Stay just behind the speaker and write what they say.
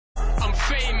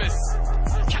famous.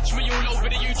 Catch me all over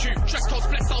the YouTube. Dress codes,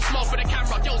 bless, I'll smile for the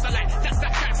camera. Girls are like, that's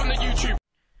that guy from the YouTube.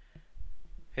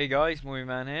 Hey guys, Movie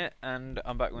Man here, and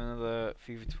I'm back with another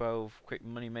FIFA 12 quick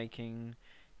money making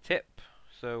tip.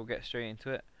 So we'll get straight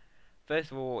into it.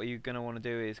 First of all, what you're going to want to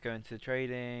do is go into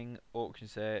trading, auction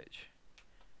search,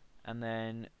 and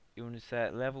then you want to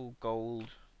set level gold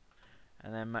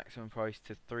and then maximum price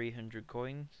to 300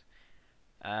 coins,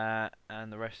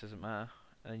 and the rest doesn't matter.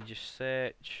 And you just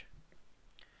search,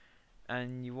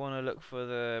 and you want to look for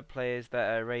the players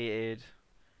that are rated,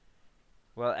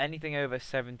 well, anything over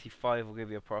 75 will give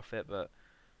you a profit, but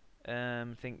I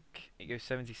think it goes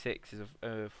 76 is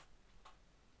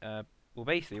well,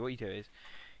 basically what you do is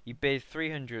you bid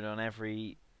 300 on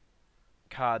every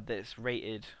card that's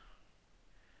rated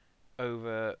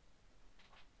over.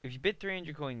 If you bid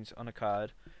 300 coins on a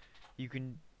card, you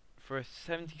can, for a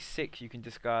 76 you can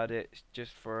discard it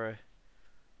just for a,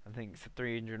 I think it's a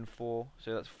 304,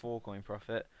 so that's 4 coin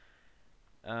profit.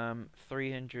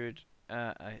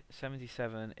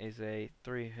 77 is a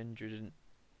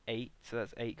 308, so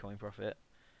that's 8 coin profit.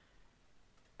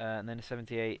 And then a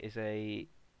 78 is a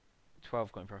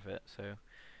 12 coin profit. So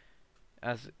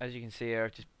as you can see here,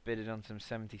 I've just bidded on some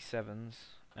 77s.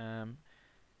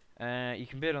 You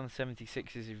can bid on the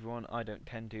 76s if you want. I don't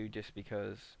tend to, just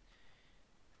because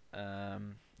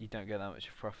you don't get that much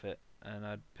profit, and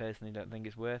I personally don't think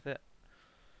it's worth it.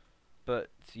 But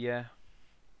yeah,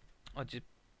 I'll just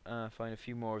find a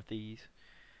few more of these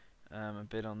and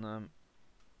bid on them.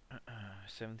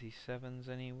 77s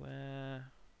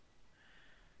anywhere?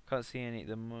 Can't see any at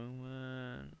the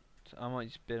moment. I might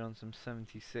just bid on some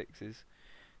 76s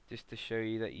just to show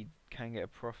you that you can get a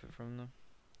profit from them.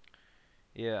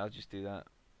 Yeah, I'll just do that.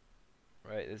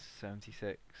 Right, there's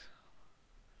 76.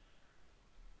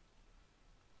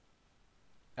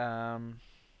 There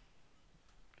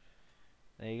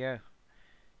you go.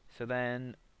 So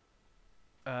then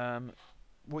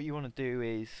what you want to do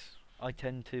is, I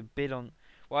tend to bid on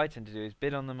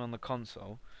them on the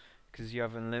console, because you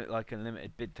have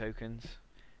unlimited bid tokens,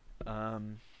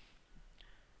 and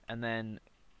then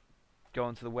go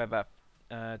onto the web app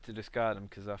to discard them,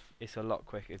 because it's a lot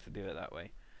quicker to do it that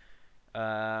way.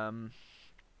 So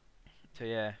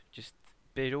yeah, just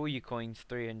bid all your coins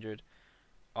 300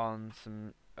 on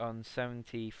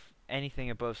 70, anything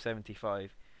above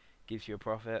 75 gives you a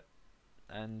profit,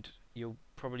 and you'll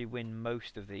probably win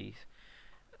most of these,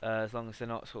 as long as they're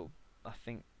not sort of, I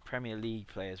think Premier League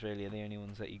players really are the only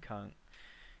ones that you can't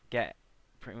get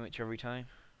pretty much every time.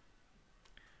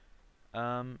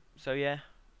 So yeah,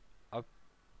 I'll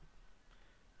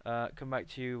come back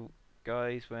to you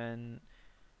guys when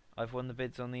I've won the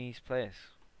bids on these players.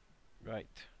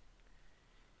 Right,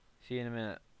 see you in a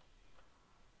minute.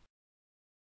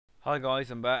 Hi guys,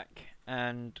 I'm back,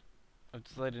 and I've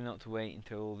decided not to wait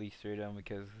until all these three are done,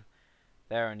 because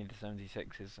they're only the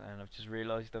 76s, and I've just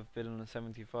realised I've bid on the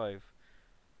 75.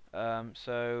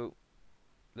 So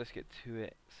let's get to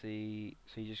it. So you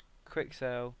just quick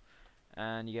sell,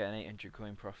 and you get an 800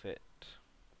 coin profit.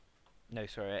 No,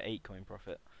 sorry, an 8 coin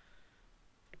profit.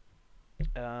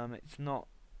 It's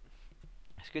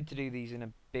good to do these in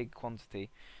a big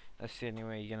quantity. That's the only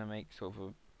way you're gonna make sort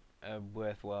of a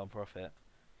worthwhile profit.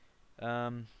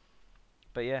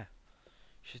 But yeah,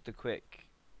 it's just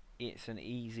it's an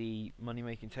easy money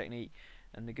making technique,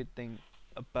 and the good thing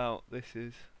about this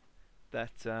is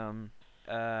that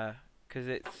because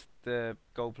it's the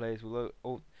gold players will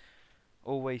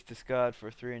always discard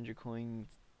for 300 coins,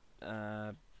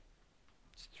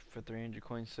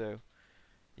 so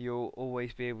you'll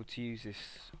always be able to use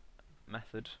this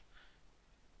method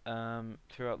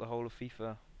throughout the whole of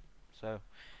FIFA. So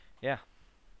yeah,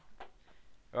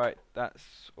 alright,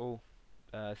 that's all.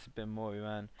 It's been Movie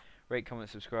Man. Rate, comment,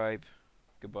 subscribe.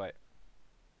 Goodbye.